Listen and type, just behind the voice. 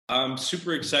I'm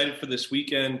super excited for this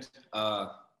weekend.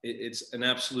 It's an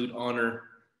absolute honor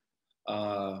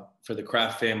for the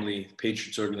Kraft family,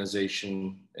 Patriots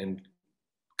organization, and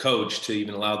coach to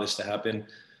even allow this to happen.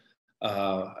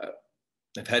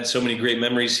 I've had so many great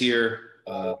memories here,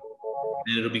 and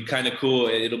it'll be kind of cool.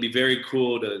 It'll be very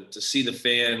cool to see the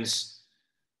fans.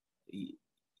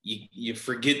 You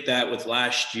forget that with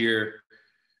last year,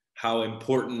 how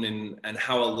important and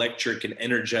how electric and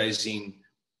energizing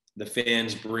the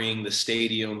fans bring the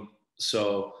stadium.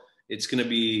 So it's going to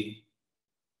be,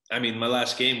 I mean, my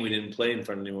last game, we didn't play in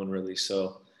front of anyone really.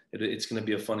 So it's going to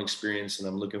be a fun experience. And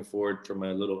I'm looking forward for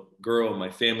my little girl, my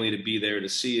family to be there to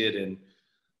see it. And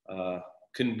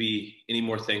couldn't be any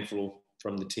more thankful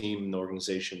from the team and the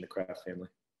organization, the Kraft family.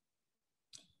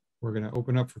 We're going to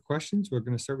open up for questions. We're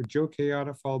going to start with Joe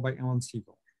Kayada, followed by Alan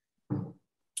Siegel.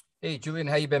 Hey, Julian,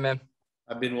 how you been, man?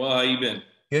 I've been well. How you been?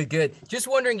 Good. Just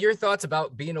wondering your thoughts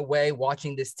about being away,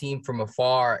 watching this team from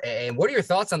afar, and what are your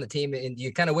thoughts on the team? And do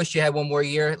you kind of wish you had one more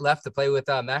year left to play with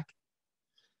Mac?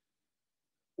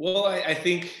 Well, I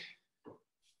think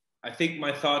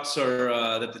my thoughts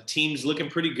are that the team's looking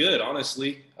pretty good,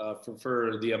 honestly,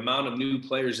 for the amount of new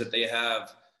players that they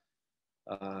have,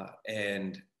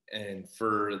 and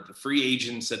for the free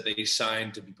agents that they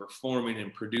signed to be performing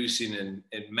and producing,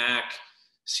 and Mac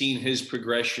seeing his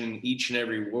progression each and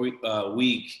every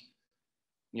week.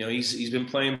 You know, he's been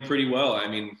playing pretty well. I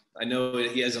mean, I know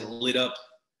he hasn't lit up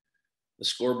the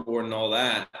scoreboard and all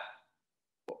that,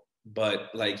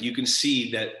 but like you can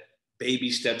see that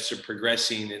baby steps are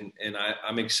progressing, and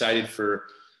I'm excited for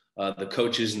the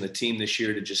coaches and the team this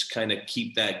year to just kind of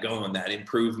keep that going, that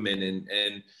improvement,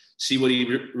 and see what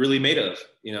he really made of.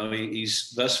 You know, he's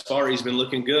thus far he's been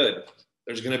looking good.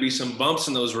 There's going to be some bumps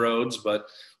in those roads, but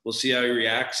we'll see how he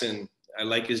reacts. And I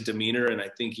like his demeanor, and I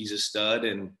think he's a stud.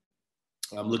 And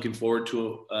I'm looking forward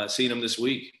to seeing him this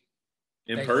week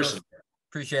in person. Jules.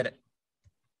 Appreciate it.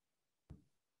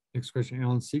 Next question,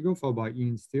 Alan Siegel, followed by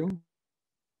Ian Steele.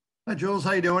 Hi, Jules.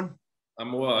 How you doing?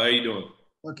 I'm well. How you doing?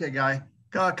 Okay, Guy.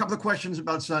 Got a couple of questions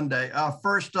about Sunday.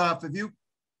 First off, have you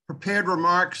prepared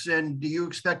remarks, and do you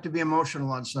expect to be emotional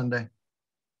on Sunday?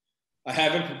 I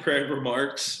haven't prepared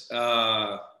remarks.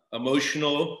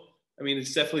 Emotional. I mean,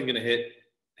 it's definitely going to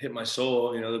hit my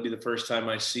soul. You know, it'll be the first time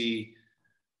I see,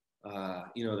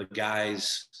 you know, the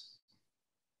guys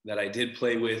that I did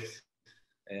play with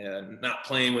and not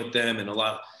playing with them, and a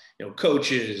lot, you know,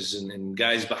 coaches and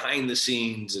guys behind the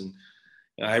scenes. And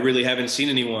I really haven't seen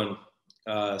anyone.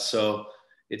 So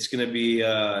it's going to be,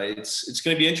 it's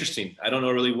going to be interesting. I don't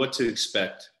know really what to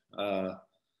expect. I'm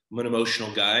an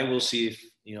emotional guy. We'll see if,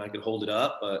 you know, I could hold it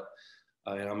up, but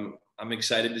I'm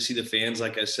excited to see the fans.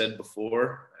 Like I said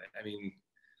before, I mean,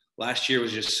 last year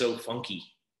was just so funky,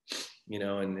 you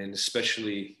know, and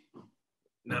especially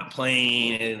not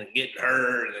playing and getting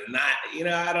hurt and not, you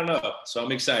know, I don't know. So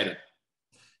I'm excited.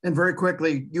 And very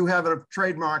quickly, you have a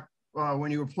trademark when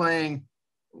you were playing,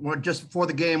 just before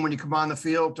the game, when you come on the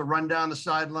field, to run down the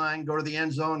sideline, go to the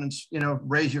end zone, and, you know,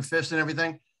 raise your fist and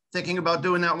everything. Thinking about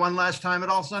doing that one last time at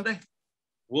all Sunday?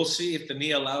 We'll see if the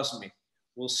knee allows me.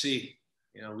 We'll see.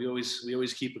 You know, we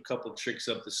always keep a couple of tricks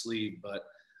up the sleeve, but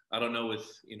I don't know with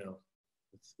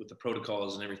the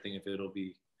protocols and everything if it'll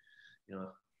be, you know,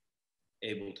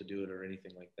 able to do it or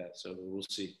anything like that. So we'll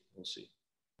see. We'll see.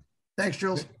 Thanks,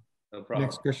 Jules. No problem.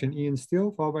 Next question, Ian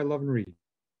Steele, followed by Lovin Reed.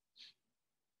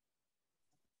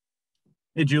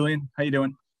 Hey, Julian. How you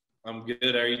doing? I'm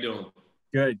good. How are you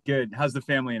doing? Good. How's the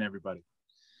family and everybody?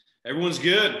 Everyone's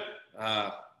good.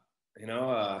 You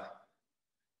know,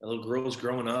 the little girl's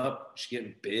growing up. She's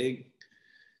getting big.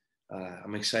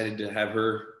 I'm excited to have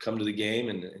her come to the game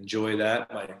and enjoy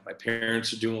that. My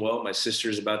parents are doing well. My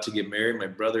sister's about to get married. My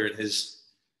brother and his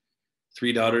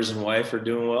 3 daughters and wife are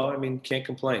doing well. I mean, can't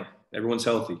complain. Everyone's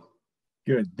healthy.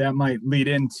 Good. That might lead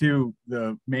into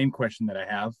the main question that I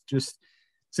have. Just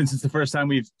since it's the first time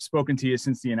we've spoken to you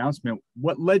since the announcement,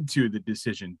 what led to the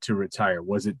decision to retire?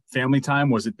 Was it family time?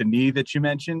 Was it the knee that you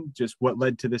mentioned? Just what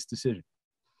led to this decision?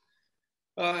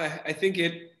 I think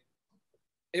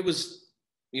it was,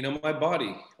 you know, my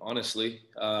body, honestly.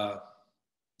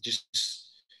 Just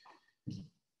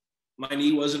my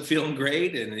knee wasn't feeling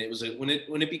great, and it was when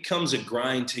it becomes a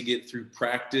grind to get through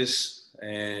practice,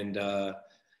 and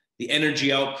the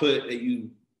energy output that you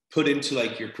put into,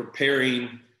 like, you're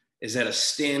preparing is at a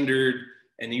standard,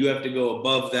 and you have to go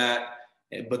above that.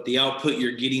 But the output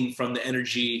you're getting from the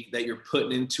energy that you're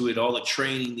putting into it, all the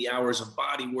training, the hours of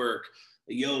body work,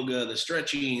 the yoga, the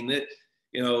stretching, that,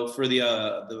 you know, for the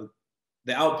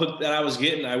output that I was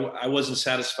getting, I wasn't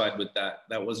satisfied with that.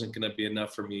 That wasn't going to be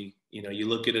enough for me. You know, you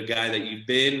look at a guy that you've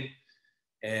been,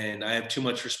 And I have too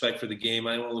much respect for the game.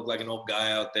 I don't look like an old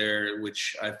guy out there,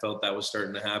 which I felt that was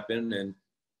starting to happen. And,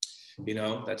 you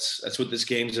know, that's what this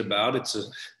game's about. It's a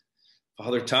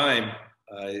Father Time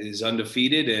is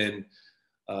undefeated, and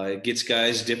it gets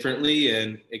guys differently.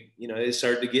 And, it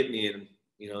started to get me. And,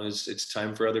 it's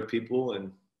time for other people.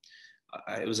 And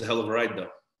it was a hell of a ride, though.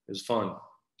 It was fun.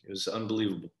 It was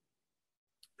unbelievable.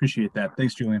 Appreciate that.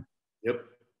 Thanks, Julian. Yep.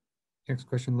 Next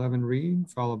question, Levin Reed,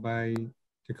 followed by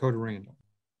Dakota Randall.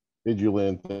 Hey,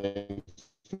 Julian,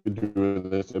 thanks for doing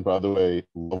this. And by the way,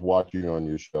 love watching you on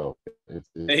your show.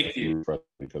 Thank you. Refreshing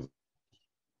because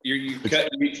You cut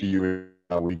me. you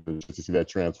to see that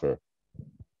transfer.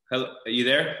 Hello, are you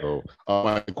there? So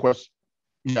my question,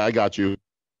 yeah, I got you.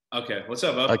 Okay, what's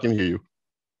up, bub? I can hear you.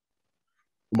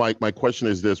 My question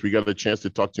is this: we got a chance to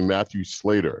talk to Matthew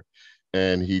Slater,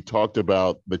 and he talked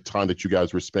about the time that you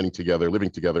guys were spending together,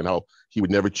 living together, and how he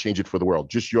would never change it for the world.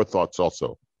 Just your thoughts,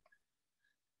 also.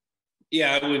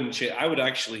 Yeah, I wouldn't change. I would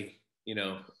actually,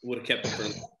 would have kept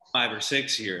him for 5 or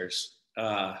 6 years.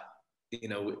 That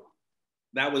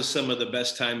was some of the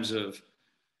best times of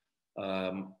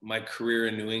my career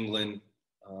in New England.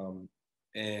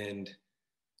 And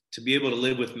to be able to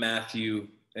live with Matthew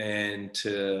and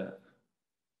to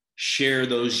share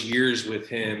those years with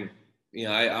him,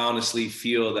 I honestly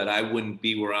feel that I wouldn't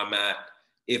be where I'm at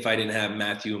if I didn't have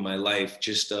Matthew in my life.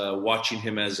 Just watching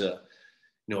him as a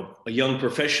young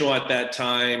professional at that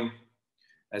time,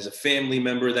 as a family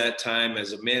member that time,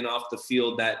 as a man off the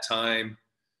field that time.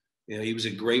 He was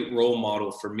a great role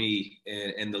model for me,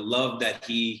 and the love that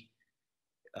the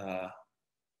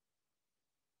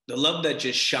love that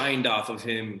just shined off of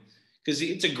him, because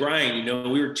it's a grind.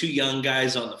 We were 2 young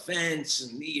guys on the fence,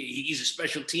 and he's a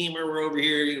special teamer. We're over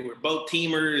here, we're both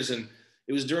teamers, and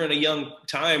it was during a young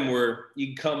time where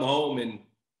you'd come home and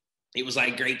it was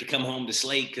like great to come home to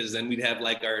Slate, because then we'd have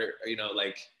like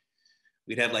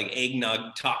we'd have like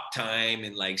eggnog talk time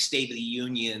and like State of the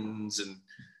Unions and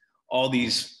all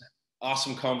these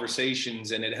awesome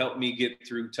conversations, and it helped me get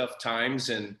through tough times.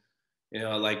 And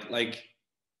like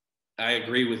I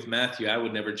agree with Matthew. I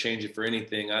would never change it for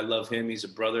anything. I love him. He's a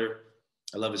brother.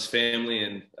 I love his family,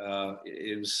 and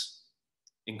it was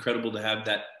incredible to have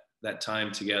that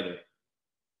time together.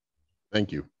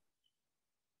 Thank you.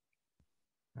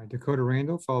 Dakota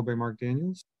Randall, followed by Mark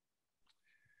Daniels.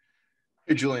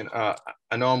 Hey, Julian, I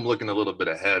know I'm looking a little bit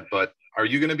ahead, but are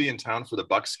you going to be in town for the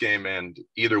Bucks game? And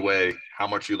either way, how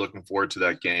much are you looking forward to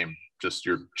that game? Just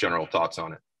your general thoughts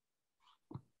on it.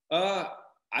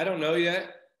 I don't know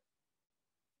yet.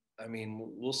 I mean,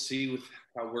 we'll see with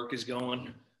how work is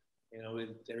going.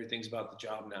 Everything's about the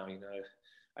job now.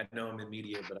 I know I'm in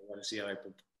media, but I want to see how I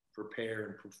prepare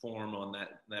and perform on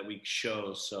that week's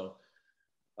show. So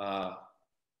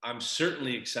I'm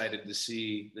certainly excited to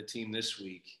see the team this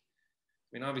week.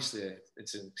 I mean, obviously,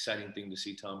 it's an exciting thing to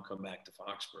see Tom come back to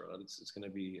Foxborough. It's going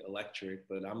to be electric,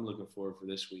 but I'm looking forward for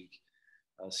this week.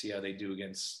 I'll see how they do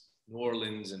against New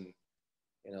Orleans, and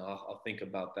I'll think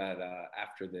about that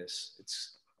after this.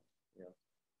 It's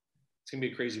going to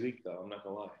be a crazy week, though. I'm not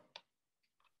going to lie.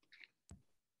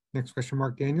 Next question,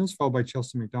 Mark Daniels, followed by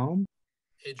Chelsea McDonald.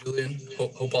 Hey, Julian.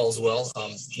 Hope all is well.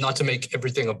 Not to make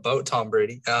everything about Tom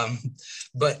Brady,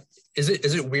 but is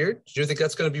it weird? Do you think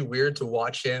that's going to be weird to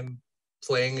watch him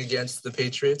playing against the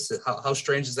Patriots? How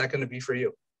strange is that going to be for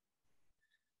you?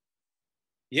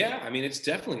 Yeah, I mean, it's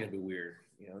definitely going to be weird.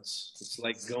 It's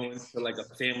like going to like a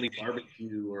family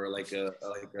barbecue or like a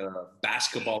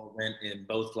basketball event, and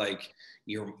both like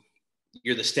you're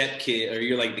the step kid, or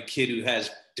you're like the kid who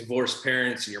has divorced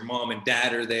parents, and your mom and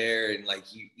dad are there, and like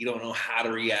you don't know how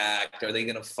to react. Are they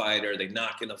going to fight? Are they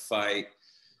not going to fight?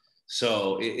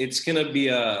 So it's going to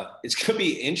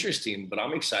be interesting, but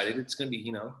I'm excited. It's going to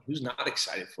be, who's not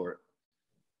excited for it?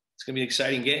 It's going to be an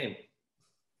exciting game.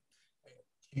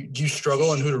 Do you struggle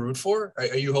on who to root for?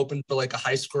 Are you hoping for like a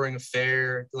high scoring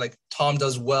affair? Like Tom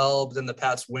does well, but then the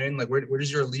Pats win. Like where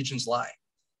does your allegiance lie?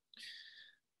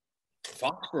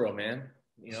 Foxborough, man.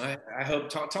 I hope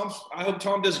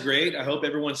Tom does great. I hope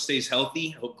everyone stays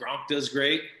healthy. I hope Gronk does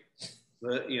great.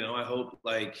 But I hope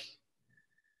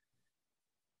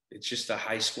it's just a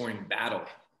high scoring battle,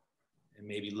 and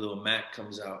maybe Lil Mac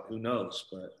comes out. Who knows?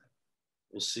 But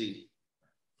we'll see.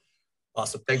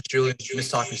 Awesome. Thanks, Julian. Miss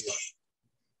talking to you.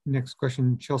 Next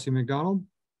question, Chelsea McDonald.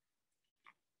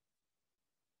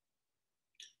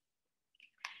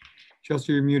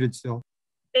 Chelsea, you're muted still.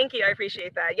 Thank you. I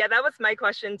appreciate that. Yeah, that was my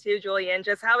question too, Julian.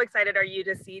 Just how excited are you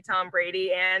to see Tom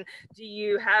Brady? And do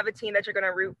you have a team that you're going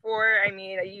to root for? I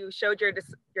mean, you showed your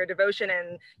devotion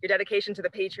and your dedication to the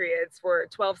Patriots for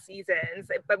 12 seasons,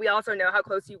 but we also know how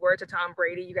close you were to Tom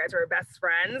Brady. You guys were best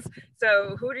friends.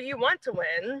 So who do you want to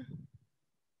win?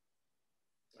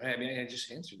 I mean, I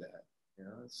just answered that. You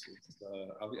know,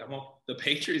 I want the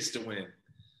Patriots to win,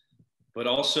 but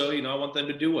also, you know, I want them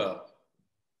to do well.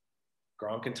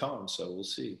 Gronk and Tom, so we'll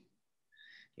see.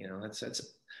 You know, that's.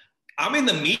 I'm in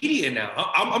the media now.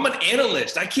 I'm an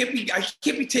analyst. I can't be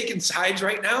taking sides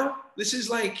right now. This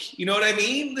is like, you know what I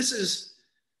mean? This is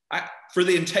for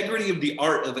the integrity of the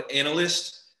art of an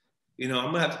analyst. You know,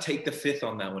 I'm gonna have to take the fifth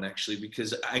on that one actually,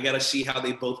 because I got to see how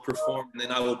they both perform, and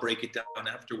then I will break it down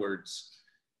afterwards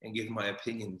and give my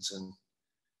opinions. And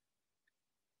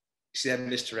see that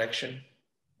misdirection?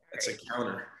 That's a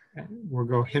counter. We'll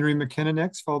go Henry McKenna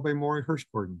next, followed by Maury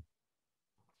Hirschgordon.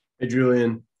 Hey,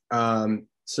 Julian.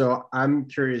 So I'm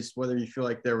curious whether you feel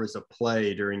like there was a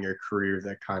play during your career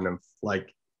that kind of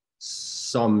like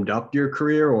summed up your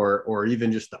career, or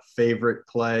even just a favorite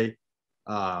play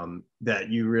that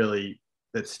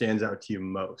stands out to you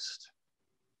most.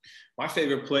 My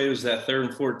favorite play was that 3rd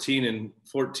and 14 and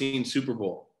 14 Super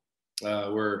Bowl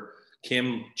where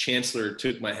Cam Chancellor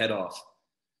took my head off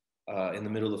in the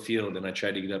middle of the field, and I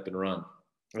tried to get up and run.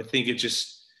 I think it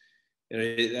just, you know,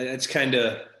 it's kind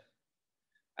of,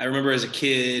 I remember as a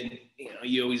kid,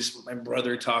 you know, my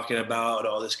brother talking about,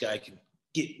 oh, this guy can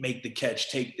make the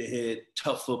catch, take the hit,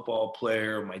 tough football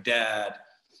player, my dad.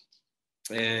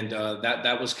 And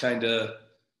that was kind of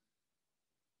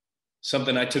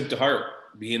something I took to heart,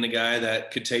 being the guy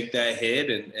that could take that hit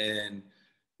and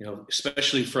you know,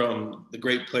 especially from the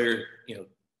great player, you know,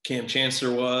 Cam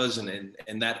Chancellor was,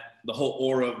 and that the whole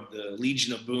aura of the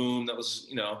Legion of Boom, that was,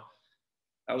 you know,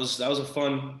 that was a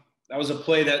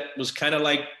play that was kind of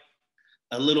like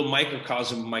a little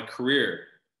microcosm of my career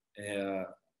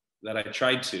that I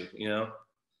tried to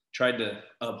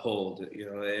uphold, you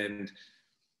know, and,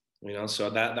 you know, so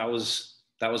that was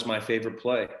my favorite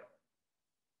play.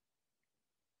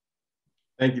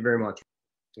 Thank you very much.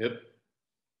 Yep.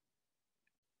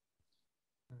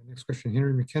 Next question,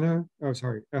 Henry McKenna. Oh,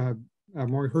 sorry.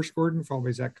 Maury Hirschgordon, followed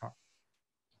by Zach Kopp.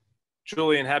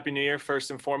 Julian, Happy New Year, first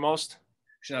and foremost.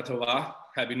 Shana Tova,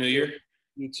 Happy New Year.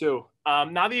 You too.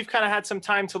 Now that you've kind of had some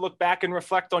time to look back and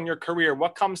reflect on your career,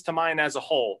 what comes to mind as a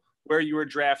whole? Where you were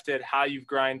drafted, how you've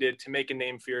grinded to make a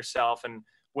name for yourself and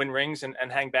win rings and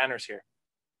hang banners here?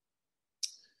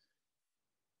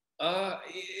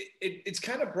 It's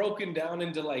kind of broken down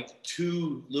into like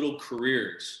two little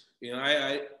careers. You know,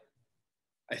 I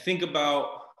think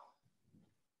about,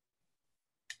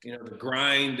 you know, the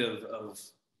grind of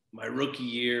my rookie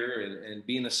year and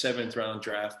being a 7th round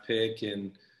draft pick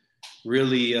and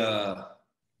really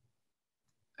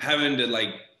having to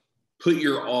like put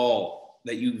your all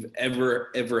that you've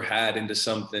ever had into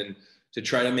something to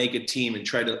try to make a team and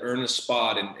try to earn a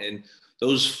spot. And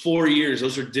those 4 years,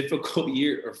 those are difficult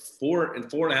years, or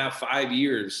 4.5, 5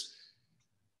 years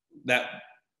that,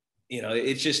 you know,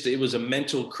 it was a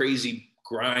mental crazy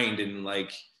grind. And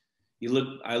like,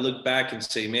 I look back and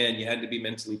say, man, you had to be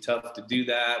mentally tough to do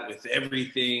that with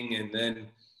everything. And then,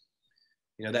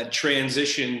 you know, that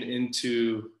transition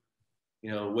into, you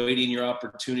know, waiting your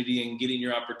opportunity and getting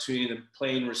your opportunity and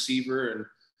playing receiver, and,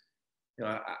 you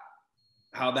know,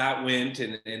 how that went,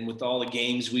 and with all the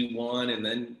games we won. And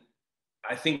then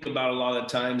I think about a lot of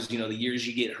times, you know, the years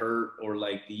you get hurt, or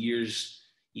like the years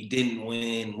you didn't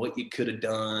win, what you could have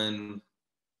done.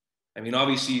 I mean,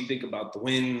 obviously you think about the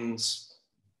wins,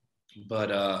 but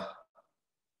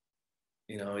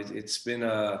you know, it's been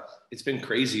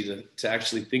crazy to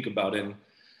actually think about it. And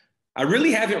I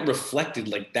really haven't reflected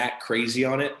like that crazy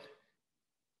on it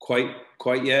quite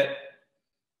yet.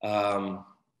 Because,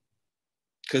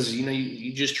 you know,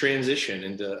 you just transition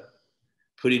into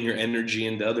putting your energy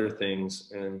into other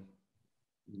things, and,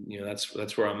 you know,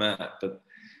 that's where I'm at. But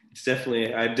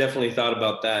I've definitely thought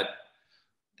about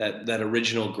that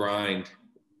original grind,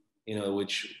 you know,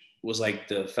 which was like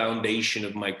the foundation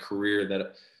of my career,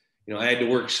 that, you know, I had to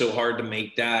work so hard to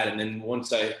make that. And then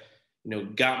once I,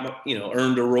 you know,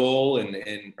 earned a role and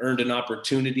earned an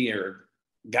opportunity, or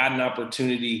got an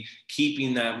opportunity,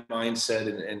 keeping that mindset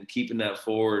and keeping that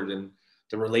forward, and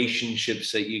the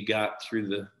relationships that you got through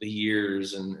the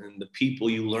years, and the people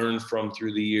you learn from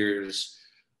through the years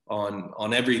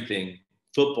on everything,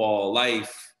 football,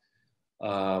 life.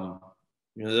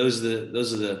 You know, those are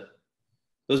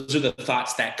the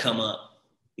thoughts that come up.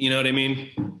 You know what I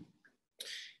mean?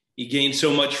 You gain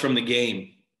so much from the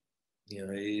game. You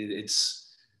know,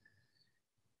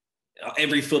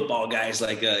 every football guy is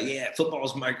like, yeah, football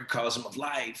is microcosm of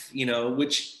life, you know,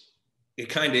 which it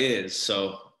kind of is.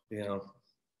 So, you know,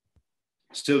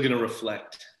 still going to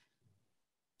reflect.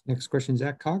 Next question,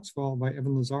 Zach Cox, followed by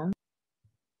Evan Lazar.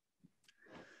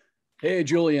 Hey,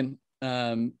 Julian.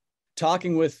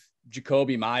 Talking with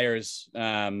Jakobi Meyers,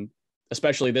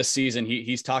 especially this season,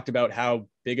 he's talked about how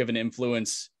big of an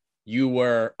influence you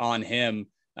were on him,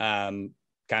 kind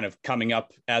of coming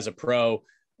up as a pro.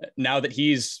 Now that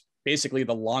he's basically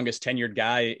the longest tenured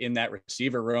guy in that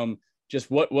receiver room,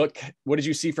 just what did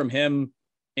you see from him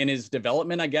in his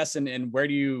development, I guess, and where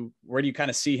do you kind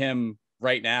of see him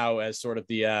right now as sort of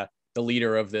the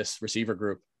leader of this receiver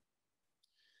group?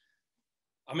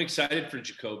 I'm excited for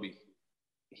Jakobi.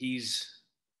 He's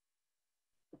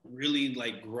really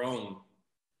like grown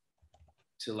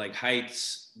to like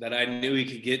heights that I knew he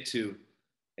could get to,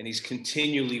 and he's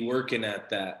continually working at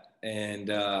that. And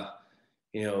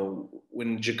you know,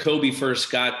 when Jakobi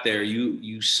first got there,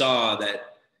 you saw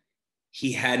that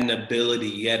he had an ability,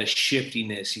 he had a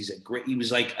shiftiness. He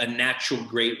was like a natural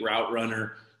great route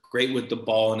runner, great with the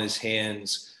ball in his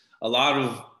hands. A lot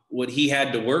of what he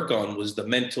had to work on was the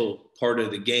mental part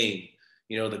of the game,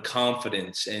 you know, the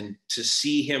confidence. And to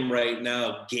see him right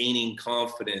now gaining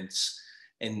confidence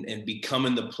and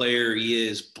becoming the player he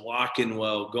is, blocking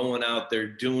well, going out there,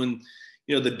 doing,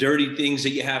 you know, the dirty things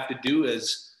that you have to do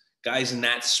as guys in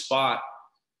that spot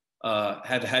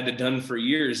have had to done for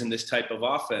years in this type of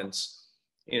offense.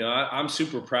 You know, I'm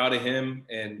super proud of him,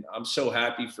 and I'm so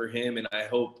happy for him. And I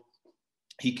hope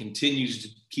he continues to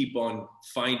keep on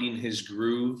finding his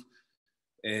groove.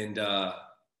 And,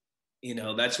 you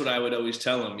know, that's what I would always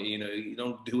tell him. You know, you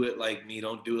don't do it like me.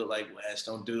 Don't do it like Wes.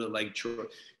 Don't do it like Troy.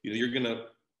 You know, you're going to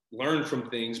learn from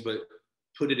things, but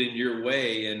put it in your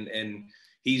way. And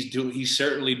he's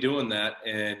certainly doing that.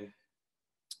 And,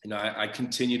 you know, I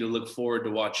continue to look forward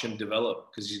to watch him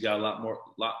develop, because he's got a lot more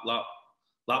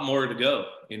to go.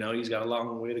 You know, he's got a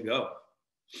long way to go.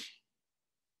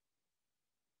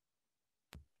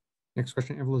 Next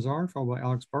question, Evan Lazar, followed by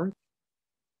Alex Barth.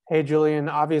 Hey, Julian,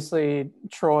 obviously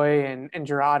Troy and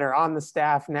Gerard are on the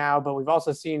staff now, but we've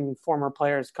also seen former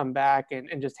players come back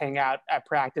and just hang out at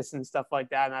practice and stuff like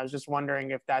that. And I was just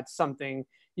wondering if that's something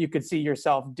you could see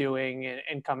yourself doing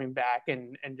and coming back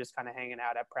and just kind of hanging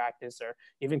out at practice or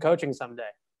even coaching someday.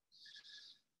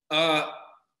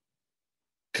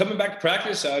 Coming back to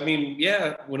practice, I mean,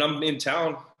 yeah, when I'm in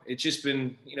town, it's just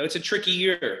been, you know, it's a tricky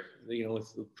year, you know,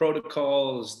 with the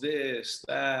protocols, this,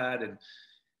 that, and,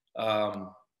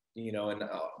 you know, and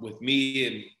with me,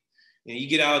 and you know, you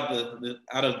get out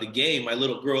of the game. My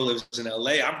little girl lives in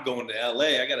LA. I'm going to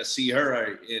LA. I got to see her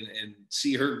and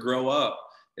see her grow up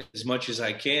as much as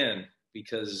I can,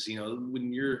 because, you know,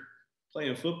 when you're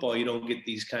playing football, you don't get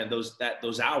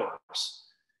those hours.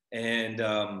 And,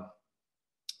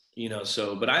 you know,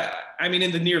 so, but I mean,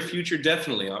 in the near future,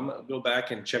 definitely, I'm going to go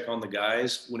back and check on the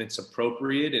guys when it's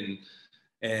appropriate.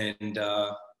 And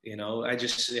you know,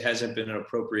 it hasn't been an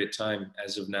appropriate time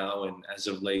as of now and as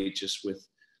of late, just with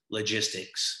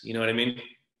logistics. You know what I mean?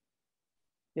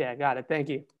 Yeah, got it. Thank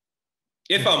you.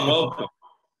 If I'm welcome.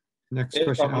 Next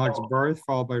question, Alex Barth,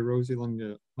 followed by Rosie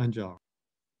Langella.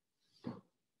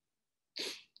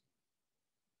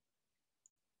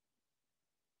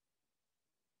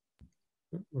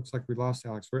 Looks like we lost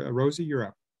Alex. Rosie, you're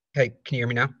up. Hey, can you hear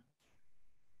me now?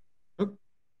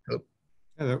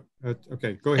 Hello.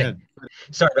 Okay, go ahead.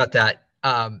 Sorry about that.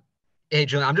 Hey,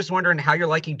 Julian, I'm just wondering how you're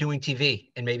liking doing TV,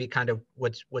 and maybe kind of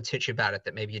what's hit you about it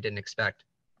that maybe you didn't expect.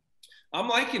 I'm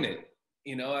liking it.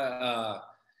 You know,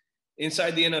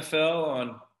 Inside the NFL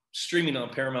on streaming on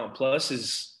Paramount Plus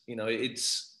is, you know,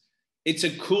 it's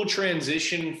a cool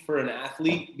transition for an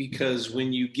athlete, because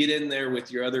when you get in there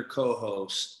with your other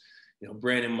co-hosts, you know,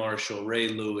 Brandon Marshall, Ray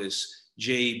Lewis,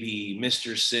 JB,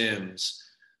 Mr. Sims,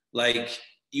 like,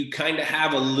 you kind of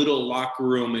have a little locker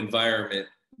room environment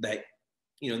that,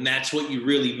 you know, and that's what you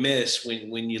really miss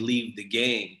when you leave the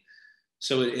game.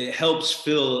 So it helps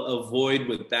fill a void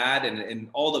with that, and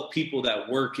all the people that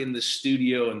work in the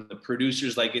studio and the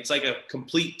producers, like, it's like a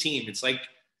complete team. It's like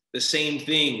the same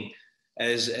thing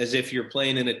as if you're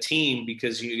playing in a team,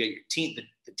 because you get your team,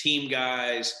 the team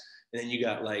guys, and then you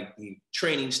got like the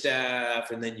training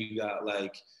staff, and then you got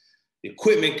like the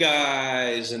equipment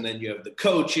guys, and then you have the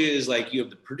coaches, like you have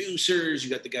the producers,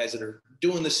 you got the guys that are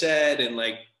doing the set, and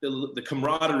like the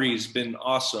camaraderie has been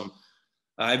awesome.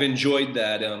 I've enjoyed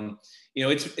that. You know,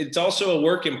 it's also a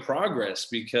work in progress,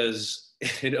 because,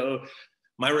 you know,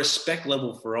 my respect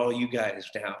level for all you guys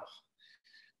now,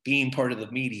 being part of the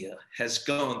media, has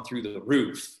gone through the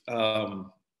roof.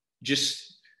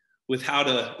 Just with how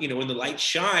to, you know, when the lights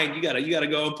shine, you gotta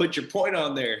go and put your point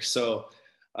on there. So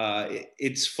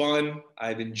it's fun.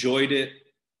 I've enjoyed it.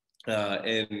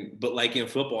 But like in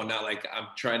football, not like I'm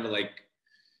trying to like,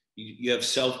 you have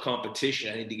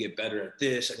self-competition. I need to get better at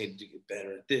this. I need to get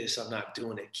better at this. I'm not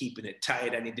doing it, keeping it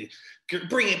tight. I need to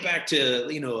bring it back to,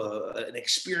 you know, an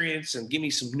experience and give me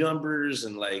some numbers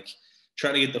and like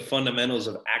try to get the fundamentals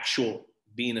of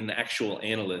being an actual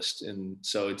analyst. And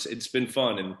so it's been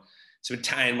fun, and it's been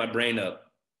tying my brain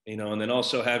up, you know, and then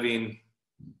also having,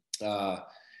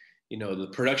 you know, the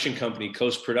production company,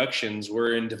 Coast Productions,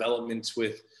 we're in developments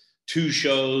with 2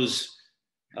 shows.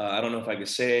 I don't know if I could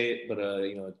say it, but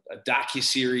you know, a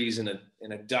docuseries and a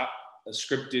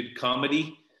scripted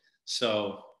comedy.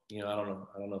 So, you know, I don't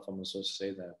know if I'm supposed to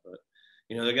say that, but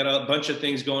you know, they got a bunch of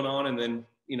things going on, and then,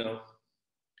 you know,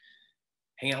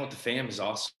 hang out with the fam is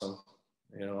awesome.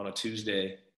 You know, on a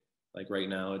Tuesday, like right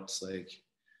now, it's like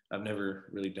I've never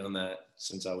really done that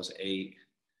since I was 8,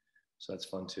 so that's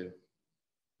fun too.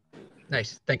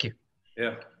 Nice, thank you.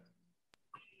 Yeah.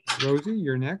 Rosie,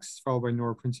 you're next, followed by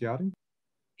Nora Princiati.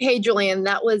 Hey, Julian,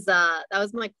 that was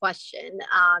my question.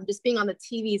 Just being on the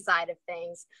TV side of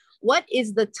things, what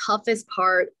is the toughest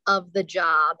part of the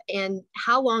job, and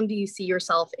how long do you see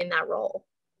yourself in that role?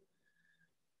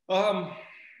 I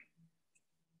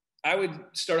would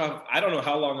start off, I don't know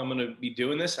how long I'm going to be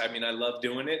doing this. I mean, I love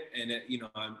doing it, and you know,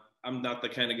 I'm not the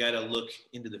kind of guy to look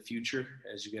into the future,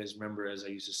 as you guys remember, as I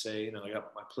used to say, you know, I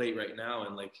got my plate right now,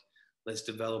 and like, let's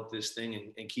develop this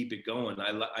thing and keep it going.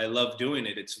 I love doing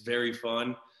it. It's very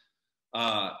fun.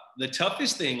 The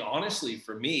toughest thing, honestly,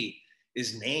 for me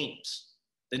is names.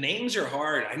 The names are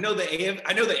hard. I know the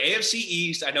AFC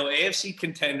East. I know AFC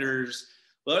contenders.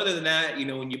 But other than that, you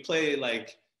know, when you play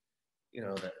like, you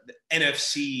know, the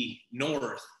NFC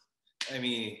North, I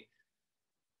mean,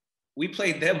 we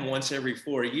played them once every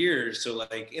 4 years. So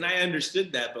like, and I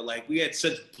understood that, but like we had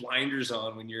such blinders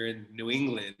on when you're in New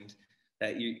England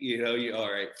that you know,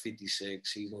 all right,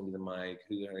 56, he's going to be the mic,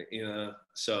 you know,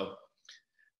 so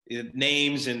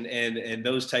names and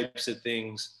those types of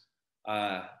things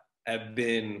have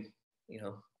been, you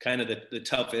know, kind of the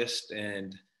toughest.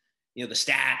 And, you know, the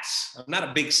stats, I'm not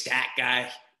a big stat guy,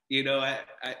 you know,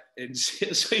 and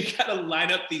so you got to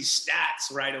line up these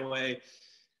stats right away.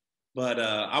 But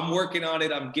I'm working on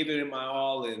it. I'm giving it my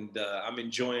all, and I'm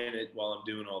enjoying it while I'm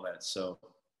doing all that. So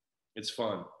it's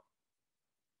fun.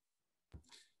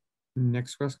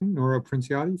 Next question, Nora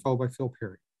Princiati, followed by Phil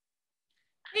Perry.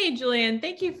 Hey, Julian,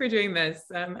 thank you for doing this,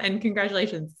 and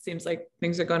congratulations. It seems like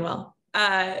things are going well.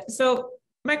 So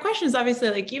my question is obviously,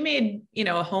 like, you made, you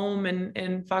know, a home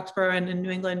in Foxborough and in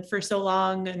New England for so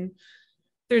long, and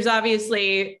there's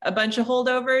obviously a bunch of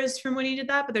holdovers from when you did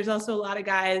that, but there's also a lot of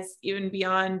guys, even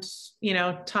beyond, you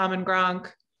know, Tom and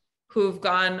Gronk, who've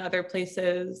gone other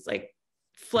places, like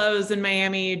Flo's in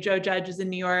Miami, Joe Judge is in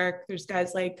New York. There's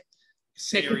guys like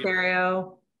Nick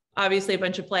Caserio, obviously a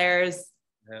bunch of players.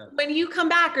 Yeah. When you come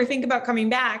back or think about coming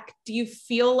back, do you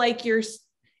feel like is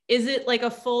it like a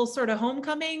full sort of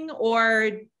homecoming,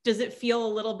 or does it feel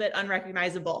a little bit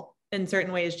unrecognizable in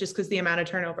certain ways just because the amount of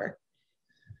turnover?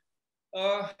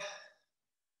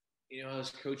 You know,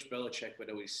 as Coach Belichick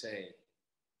would always say,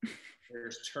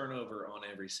 there's turnover on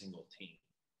every single team.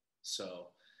 So,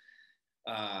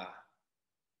 yeah,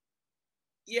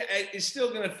 it's still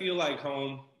going to feel like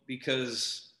home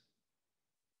because,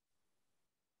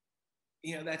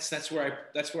 you know, that's where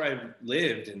I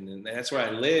lived, and that's where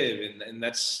I live, and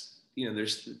that's, you know,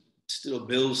 there's still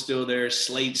Bill's still there,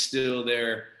 Slate's still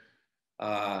there,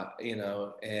 you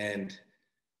know, and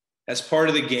that's part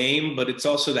of the game, but it's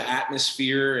also the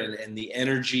atmosphere and the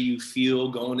energy you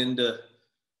feel going into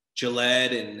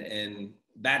Gillette, and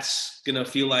that's gonna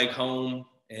feel like home.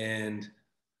 And,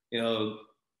 you know,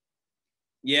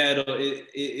 yeah,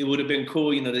 it would have been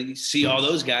cool, you know, to see all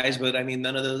those guys, but I mean,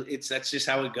 none of those. That's just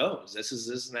how it goes. This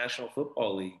is National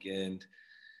Football League, and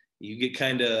you get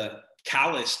kind of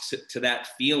calloused to that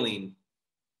feeling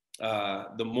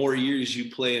the more years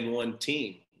you play in one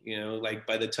team. You know, like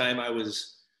by the time I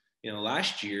was, you know,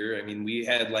 last year, I mean, we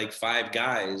had like 5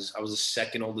 guys. I was the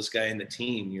second oldest guy in the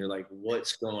team. You're like,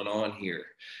 what's going on here?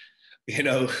 You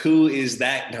know, who is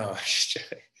that? No,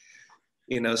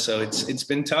 you know, so it's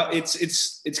been tough.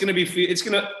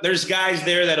 There's guys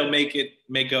there that'll make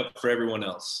up for everyone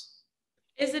else.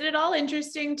 Is it at all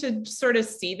interesting to sort of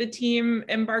see the team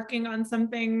embarking on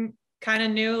something kind of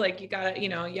new? Like, you got, you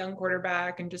know, a young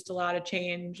quarterback and just a lot of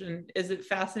change. And is it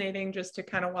fascinating just to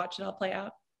kind of watch it all play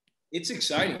out? It's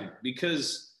exciting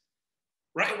because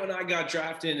right when I got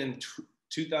drafted in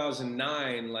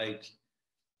 2009, like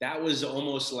that was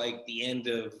almost like the end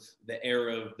of the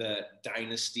era of the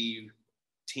dynasty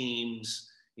teams,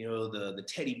 you know, the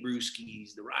Teddy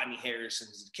Bruschi's, the Rodney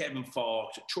Harrisons, the Kevin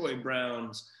Falks, the Troy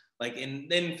Browns. Like, and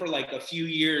then for like a few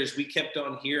years, we kept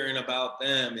on hearing about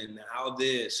them and how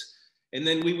this, and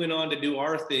then we went on to do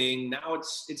our thing. Now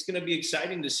it's going to be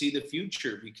exciting to see the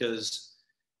future because,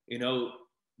 you know,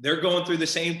 they're going through the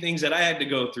same things that I had to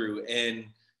go through. And,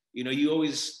 you know, you're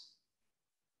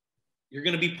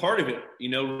going to be part of it, you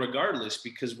know, regardless,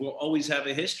 because we'll always have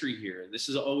a history here. This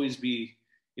will always be,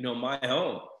 you know, my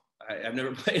home. I've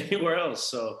never played anywhere else.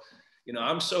 So, you know,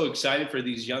 I'm so excited for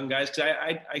these young guys because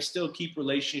I still keep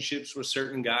relationships with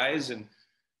certain guys and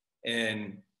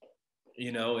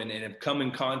you know, and have come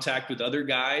in contact with other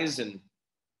guys and,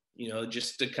 you know,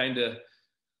 just to kind of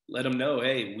let them know,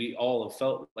 hey, we all have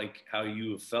felt like how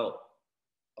you have felt.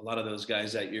 A lot of those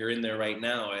guys that you're in there right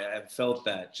now have felt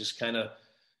that. Just kind of,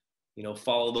 you know,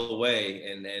 follow the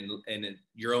way and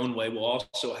your own way will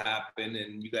also happen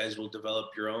and you guys will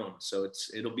develop your own. So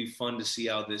it'll be fun to see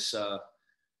how this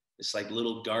like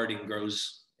little garden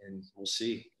grows and we'll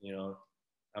see, you know,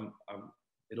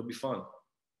 it'll be fun.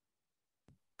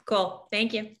 Cool.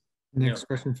 Thank you. Next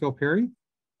question, Phil Perry.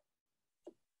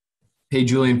 Hey,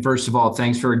 Julian, first of all,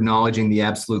 thanks for acknowledging the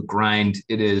absolute grind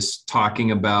it is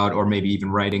talking about or maybe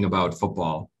even writing about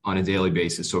football on a daily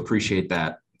basis. So appreciate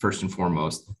that first and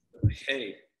foremost.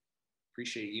 Hey,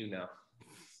 appreciate you now.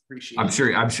 I'm sure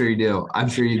you do. I'm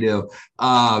sure you do.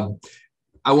 I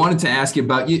wanted to ask you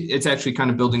about you. It's actually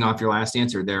kind of building off your last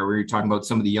answer there, where you're talking about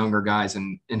some of the younger guys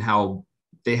and how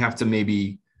they have to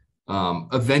maybe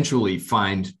eventually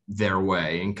find their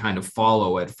way and kind of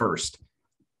follow at first.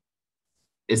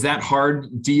 Is that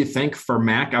hard, do you think, for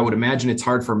Mac? I would imagine it's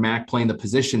hard for Mac playing the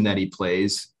position that he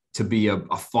plays to be a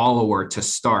follower to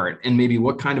start. And maybe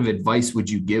what kind of advice would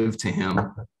you give to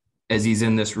him as he's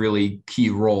in this really key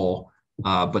role,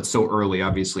 but so early,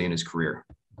 obviously, in his career?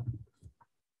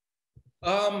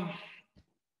 You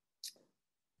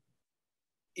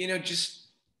know, just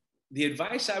the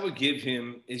advice I would give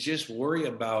him is just worry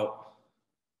about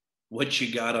what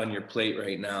you got on your plate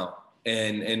right now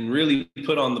and really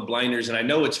put on the blinders. And I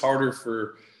know it's harder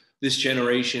for this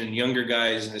generation and younger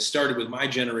guys, and it started with my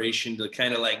generation to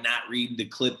kind of like not read the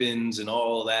clip-ins and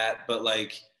all of that, but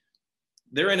like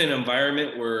they're in an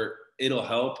environment where it'll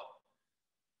help,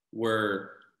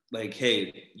 where like,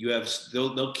 hey,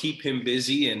 they'll keep him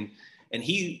busy and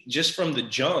he just from the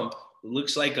jump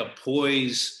looks like a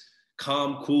poised,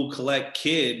 calm, cool, collect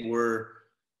kid where,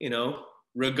 you know,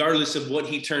 regardless of what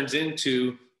he turns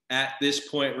into at this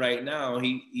point right now,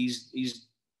 he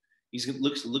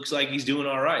looks like he's doing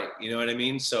all right. You know what I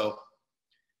mean? So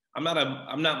I'm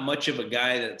not much of a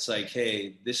guy that's like,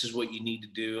 hey, this is what you need to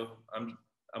do. I'm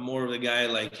more of the guy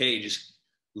like, hey, just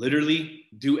literally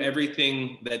do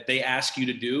everything that they ask you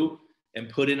to do and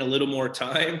put in a little more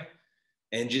time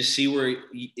and just see where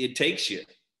it takes you.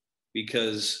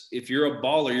 Because if you're a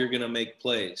baller, you're going to make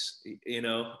plays. You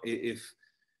know,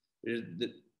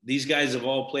 these guys have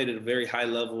all played at a very high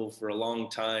level for a long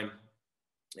time.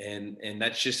 And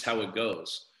that's just how it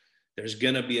goes. There's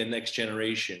going to be a next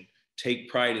generation. Take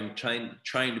pride in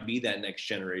trying to be that next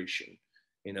generation,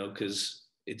 you know, because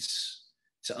it's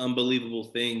an unbelievable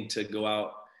thing to go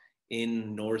out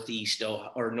in Northeast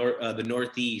the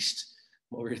Northeast.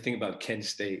 What were you thinking about Kent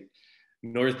State?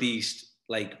 Northeast,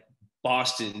 like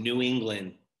Boston, New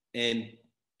England, and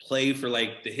play for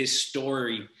like the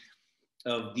history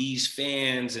of these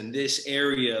fans and this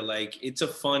area. Like it's a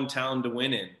fun town to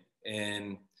win in.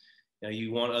 And you know,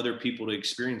 you want other people to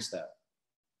experience that.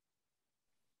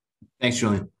 Thanks,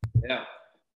 Julian. Yeah.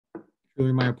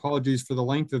 Julian, my apologies for the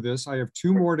length of this. I have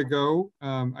 2 more to go.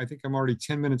 I think I'm already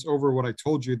 10 minutes over what I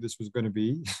told you this was going to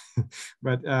be.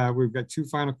 But we've got 2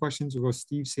 final questions. We'll go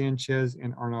Steve Sanchez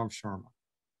and Arnav Sharma.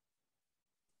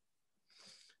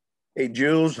 Hey,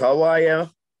 Jules, how are you?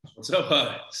 What's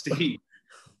up, Steve?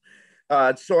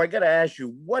 So I got to ask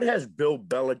you, what has Bill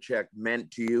Belichick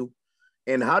meant to you?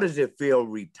 And how does it feel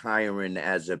retiring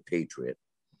as a Patriot?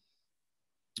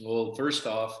 Well, first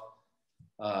off,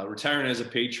 retiring as a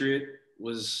Patriot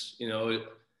was, you know,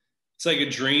 it's like a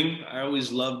dream. I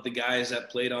always loved the guys that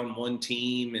played on one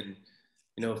team. And,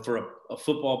 you know, for a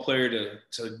football player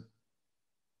to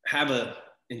have an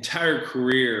entire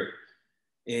career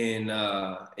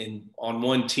on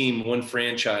one team, one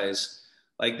franchise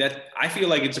like that, I feel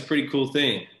like it's a pretty cool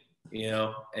thing, you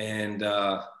know, and,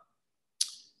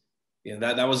 you know,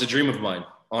 that was a dream of mine,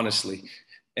 honestly.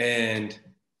 And,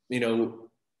 you know,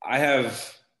 I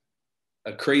have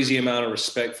a crazy amount of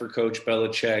respect for Coach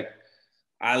Belichick.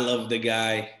 I love the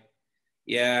guy.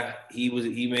 Yeah,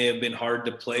 he may have been hard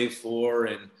to play for.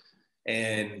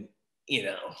 And, you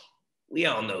know, we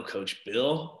all know Coach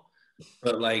Bill.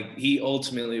 But like, he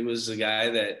ultimately was the guy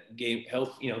that gave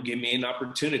me an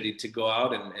opportunity to go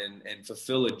out and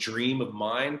fulfill a dream of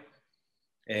mine.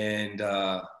 And,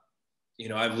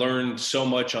 I've learned so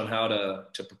much on how to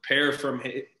prepare for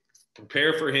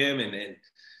him and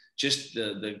just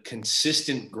the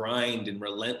consistent grind and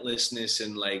relentlessness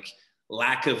and like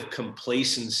lack of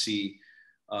complacency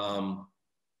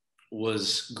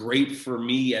was great for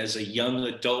me as a young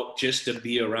adult, just to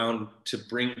be around, to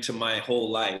bring to my whole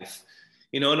life,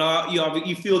 and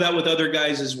you feel that with other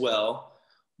guys as well.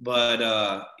 But,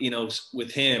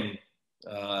 with him,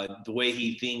 the way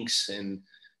he thinks and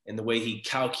the way he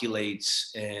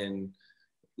calculates, and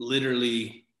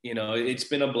literally, it's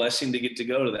been a blessing to get to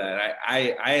go to that.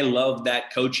 I love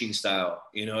that coaching style.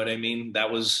 You know what I mean?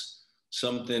 That was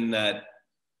something that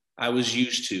I was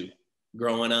used to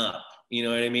growing up. You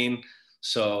know what I mean?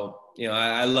 So,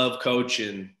 I love Coach,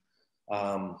 and,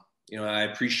 I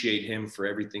appreciate him for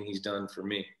everything he's done for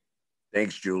me.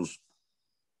 Thanks, Jules.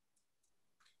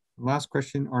 Last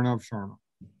question, Arnav Sharma.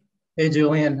 Hey,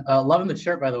 Julian. Loving the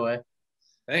shirt, by the way.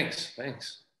 Thanks.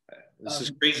 This is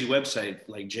a crazy website,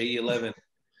 like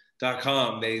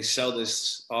JE11.com. They sell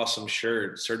this awesome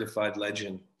shirt, Certified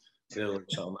Legend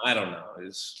Village. I don't know.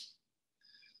 It's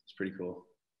pretty cool.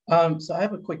 So I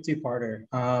have a quick two-parter.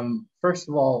 First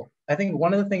of all, I think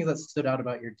one of the things that stood out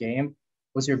about your game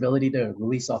was your ability to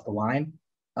release off the line,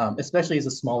 especially as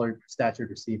a smaller statured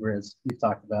receiver, as you've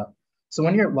talked about. So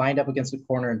when you're lined up against a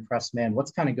corner and press man,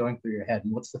 what's kind of going through your head,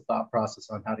 and what's the thought process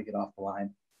on how to get off the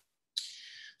line?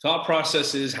 Thought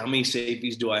process is, how many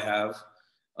safeties do I have?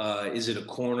 Is it a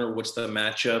corner? What's the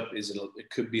matchup? It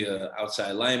could be an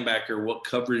outside linebacker. What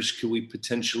coverage could we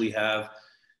potentially have?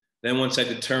 Then once I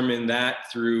determine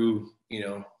that through,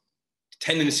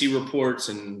 tendency reports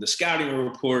and the scouting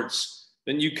reports,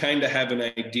 then you kind of have an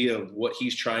idea of what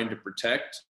he's trying to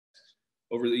protect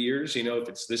over the years. If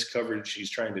it's this coverage,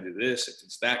 he's trying to do this. If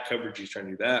it's that coverage, he's trying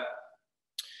to do that.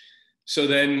 So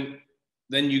then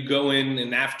you go in,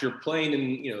 and after playing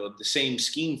in, the same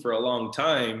scheme for a long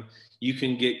time, you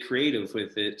can get creative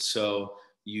with it. So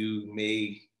you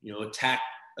may, attack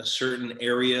a certain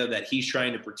area that he's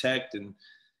trying to protect. And,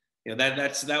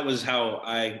 that was how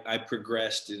I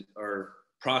progressed or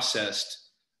processed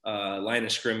line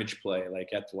of scrimmage play, like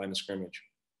at the line of scrimmage.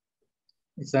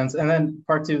 Makes sense. And then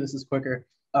part two, this is quicker.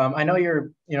 I know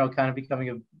you're, kind of becoming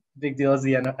a big deal as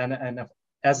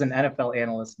as an NFL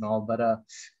analyst and all, but a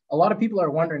lot of people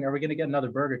are wondering, are we going to get another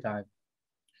Burger Time?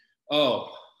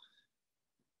 Oh,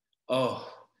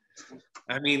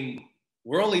 I mean,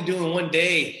 we're only doing one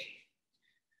day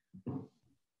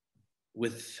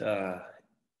with,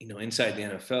 inside the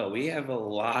NFL. We have a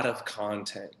lot of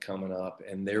content coming up,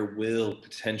 and there will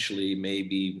potentially,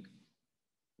 maybe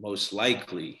most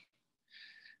likely,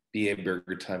 be a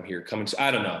Burger Time here coming.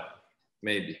 I don't know.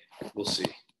 Maybe. We'll see.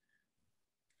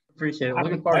 Appreciate it.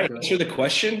 Looking forward to it. Answer the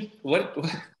question? What?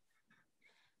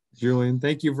 Julian,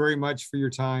 thank you very much for your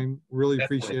time. Really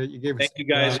appreciate it. You gave us. Thank you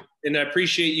guys. And I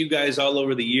appreciate you guys all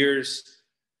over the years.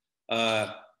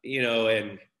 And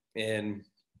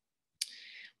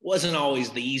wasn't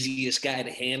always the easiest guy to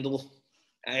handle.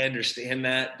 I understand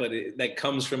that, but that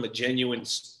comes from a genuine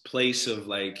place of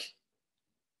like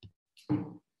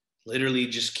literally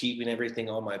just keeping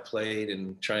everything on my plate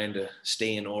and trying to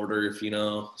stay in order,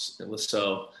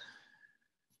 So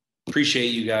appreciate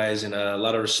you guys, and a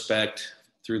lot of respect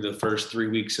through the first 3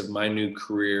 weeks of my new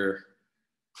career.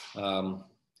 Have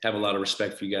a lot of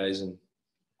respect for you guys, and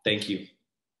thank you.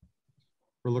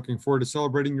 We're looking forward to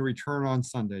celebrating your return on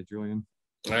Sunday, Julian.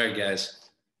 All right, guys.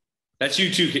 That's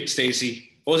you too, Stacy.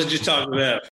 I wasn't just talking to them.